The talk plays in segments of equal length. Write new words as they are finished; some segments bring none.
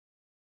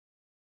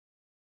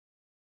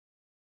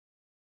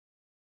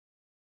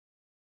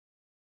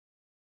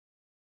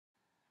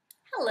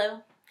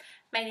Hello,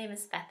 my name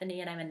is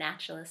Bethany and I'm a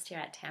naturalist here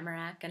at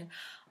Tamarack and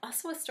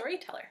also a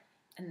storyteller.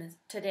 And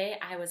today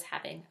I was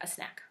having a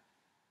snack.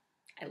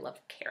 I love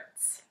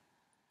carrots.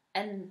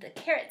 And the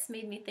carrots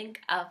made me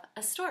think of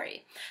a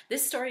story.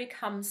 This story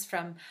comes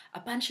from a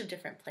bunch of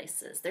different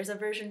places. There's a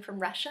version from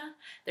Russia,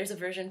 there's a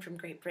version from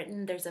Great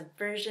Britain, there's a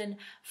version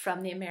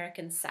from the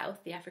American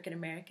South, the African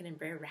American and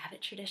Brer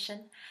Rabbit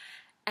tradition.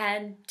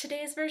 And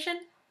today's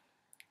version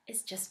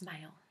is just my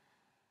own.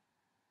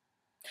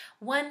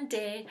 One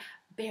day,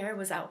 Bear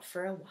was out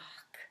for a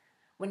walk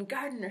when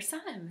Gardener saw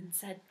him and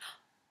said,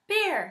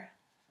 "Bear,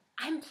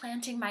 I'm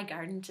planting my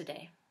garden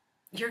today.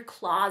 Your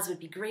claws would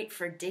be great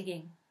for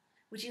digging.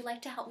 Would you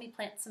like to help me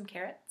plant some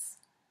carrots?"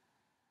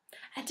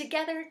 And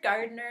together,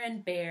 Gardener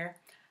and Bear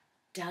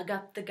dug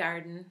up the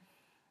garden,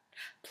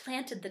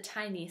 planted the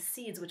tiny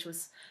seeds, which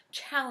was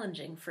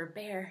challenging for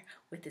Bear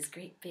with his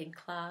great big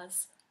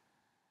claws,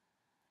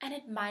 and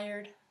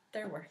admired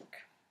their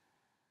work.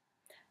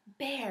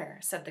 "Bear,"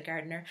 said the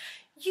gardener,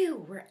 "you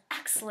were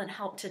excellent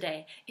help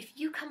today. If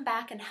you come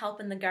back and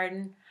help in the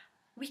garden,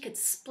 we could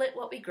split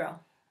what we grow.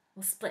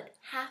 We'll split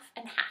half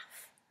and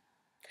half."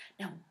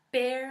 Now,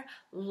 Bear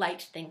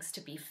liked things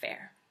to be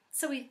fair,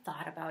 so he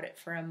thought about it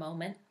for a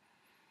moment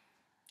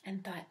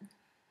and thought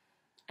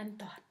and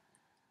thought.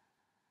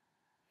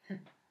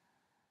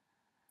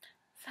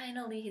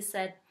 Finally, he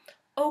said,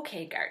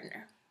 "Okay,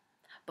 gardener,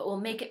 but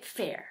we'll make it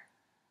fair.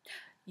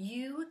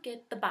 You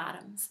get the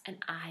bottoms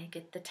and I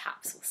get the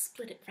tops. We'll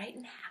split it right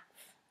in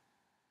half."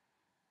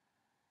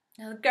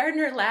 Now the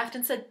gardener laughed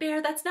and said,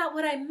 "Bear, that's not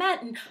what I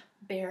meant." And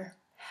Bear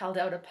held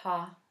out a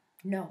paw.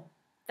 "No,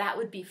 that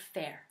would be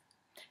fair.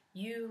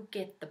 You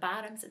get the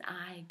bottoms and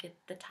I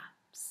get the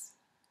tops."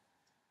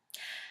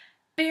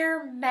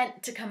 Bear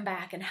meant to come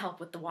back and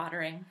help with the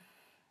watering,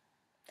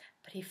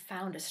 but he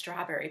found a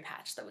strawberry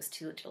patch that was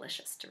too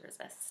delicious to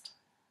resist.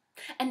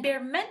 And Bear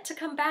meant to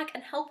come back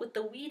and help with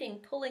the weeding,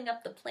 pulling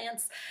up the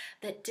plants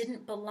that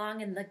didn't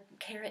belong in the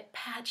carrot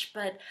patch,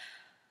 but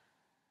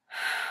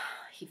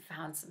he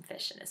found some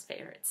fish in his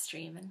favorite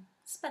stream and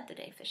spent the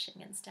day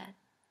fishing instead.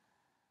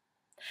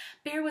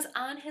 Bear was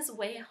on his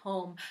way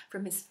home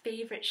from his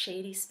favorite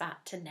shady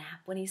spot to nap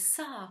when he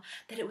saw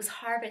that it was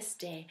harvest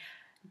day.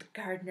 The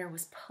gardener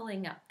was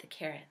pulling up the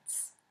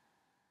carrots.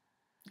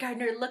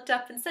 Gardener looked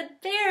up and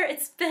said, "Bear,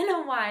 it's been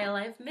a while.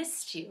 I've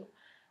missed you.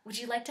 Would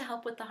you like to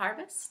help with the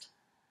harvest?"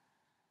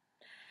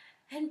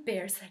 And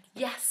Bear said,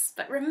 "Yes,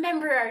 but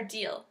remember our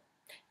deal.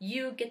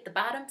 You get the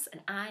bottoms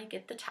and I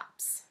get the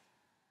tops."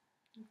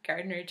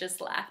 Gardener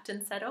just laughed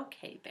and said,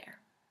 "Okay, Bear."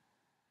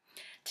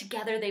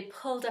 Together they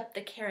pulled up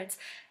the carrots,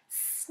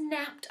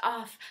 snapped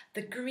off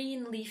the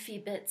green leafy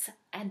bits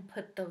and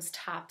put those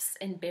tops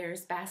in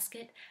Bear's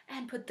basket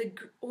and put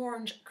the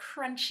orange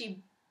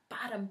crunchy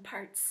bottom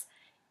parts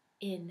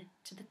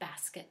into the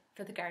basket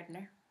for the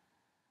gardener.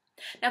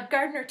 Now,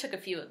 Gardener took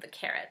a few of the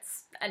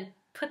carrots and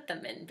put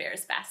them in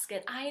Bear's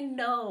basket. "I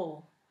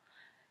know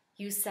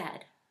you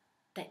said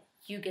that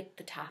you get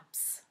the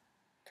tops,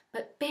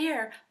 but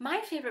Bear,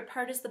 my favorite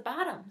part is the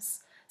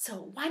bottoms,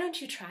 so why don't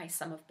you try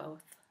some of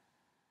both?"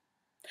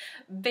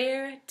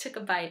 Bear took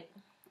a bite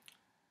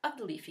of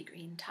the leafy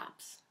green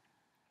tops,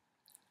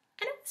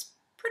 and it was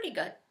pretty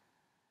good.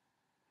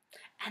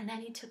 And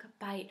then he took a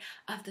bite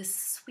of the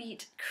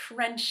sweet,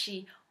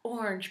 crunchy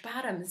orange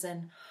bottoms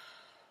and,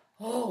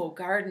 "Oh,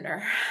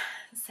 Gardener,"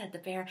 said the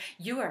Bear,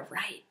 "you are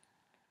right.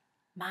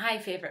 My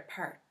favorite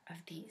part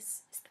of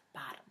these is the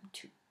bottom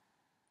too."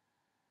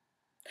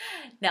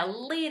 Now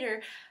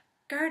later,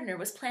 Gardener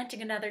was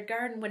planting another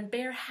garden when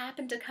Bear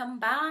happened to come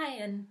by,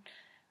 and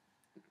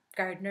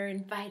Gardener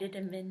invited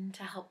him in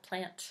to help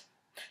plant.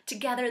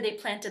 Together they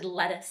planted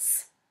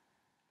lettuce,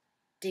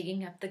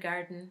 digging up the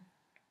garden,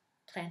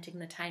 planting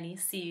the tiny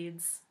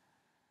seeds.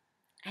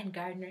 And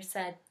Gardener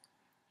said,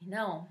 "You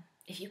know,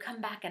 if you come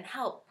back and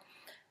help,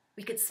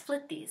 we could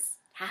split these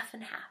half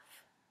and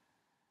half."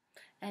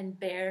 And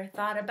Bear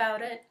thought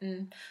about it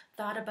and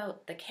thought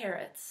about the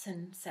carrots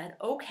and said,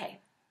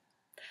 "Okay,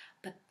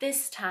 but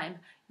this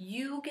time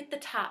you get the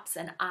tops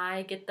and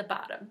I get the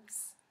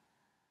bottoms."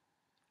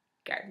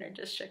 Gardener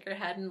just shook her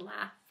head and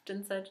laughed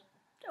and said,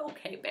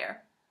 "Okay,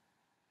 Bear."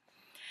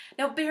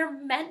 Now Bear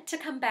meant to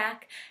come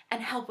back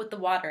and help with the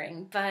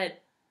watering,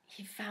 but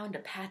he found a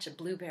patch of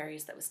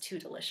blueberries that was too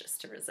delicious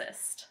to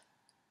resist.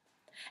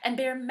 And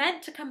Bear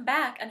meant to come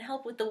back and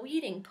help with the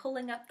weeding,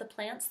 pulling up the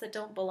plants that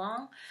don't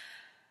belong.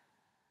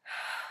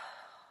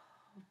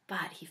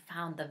 But he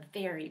found the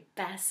very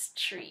best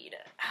tree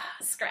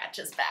to scratch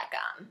his back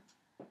on.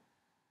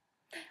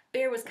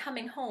 Bear was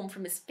coming home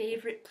from his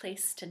favorite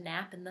place to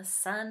nap in the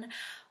sun.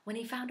 When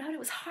he found out it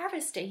was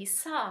harvest day, he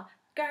saw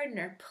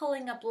Gardener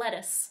pulling up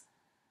lettuce.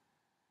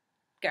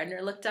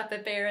 Gardener looked up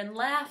at Bear and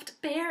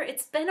laughed. "Bear,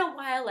 it's been a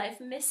while. I've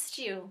missed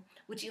you.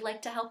 Would you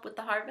like to help with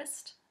the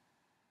harvest?"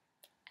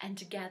 And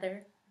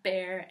together,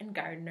 Bear and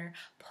Gardener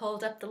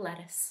pulled up the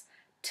lettuce,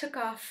 took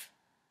off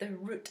the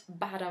root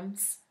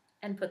bottoms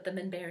and put them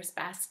in Bear's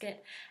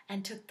basket,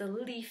 and took the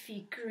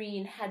leafy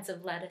green heads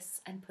of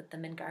lettuce and put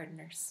them in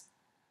Gardener's.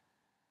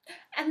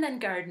 And then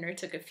Gardener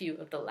took a few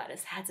of the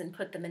lettuce heads and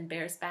put them in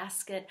Bear's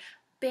basket.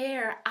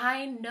 Bear,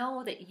 I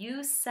know that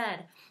you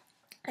said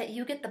that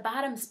you get the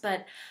bottoms,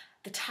 but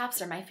the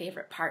tops are my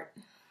favorite part.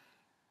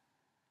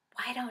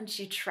 Why don't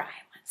you try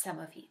some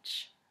of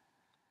each?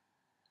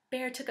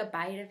 Bear took a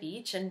bite of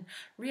each and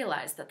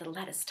realized that the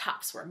lettuce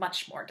tops were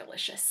much more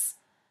delicious.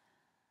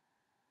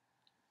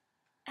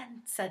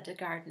 And said to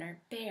Gardener,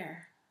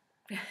 Bear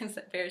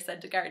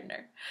said to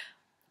Gardener,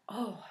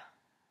 oh,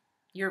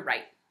 you're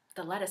right.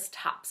 The lettuce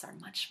tops are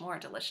much more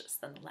delicious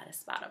than the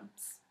lettuce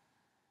bottoms.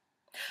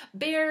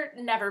 Bear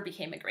never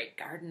became a great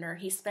gardener.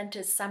 He spent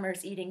his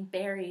summers eating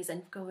berries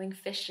and going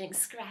fishing,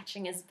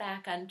 scratching his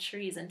back on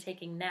trees and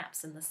taking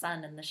naps in the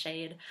sun and the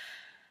shade.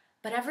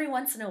 But every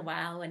once in a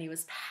while, when he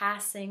was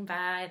passing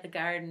by the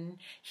garden,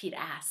 he'd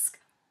ask,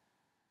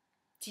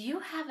 do you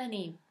have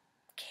any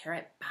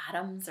carrot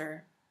bottoms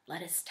or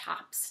lettuce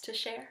tops to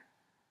share?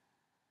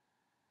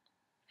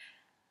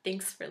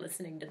 Thanks for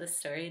listening to this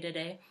story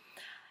today.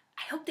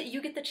 I hope that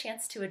you get the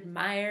chance to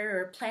admire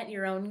or plant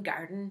your own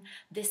garden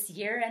this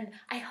year, and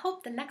I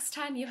hope the next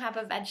time you have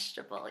a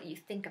vegetable, you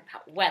think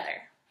about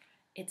whether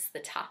it's the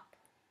top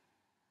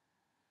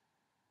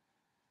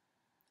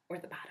or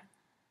the bottom.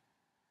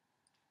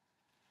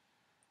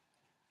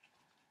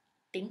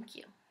 Thank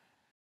you.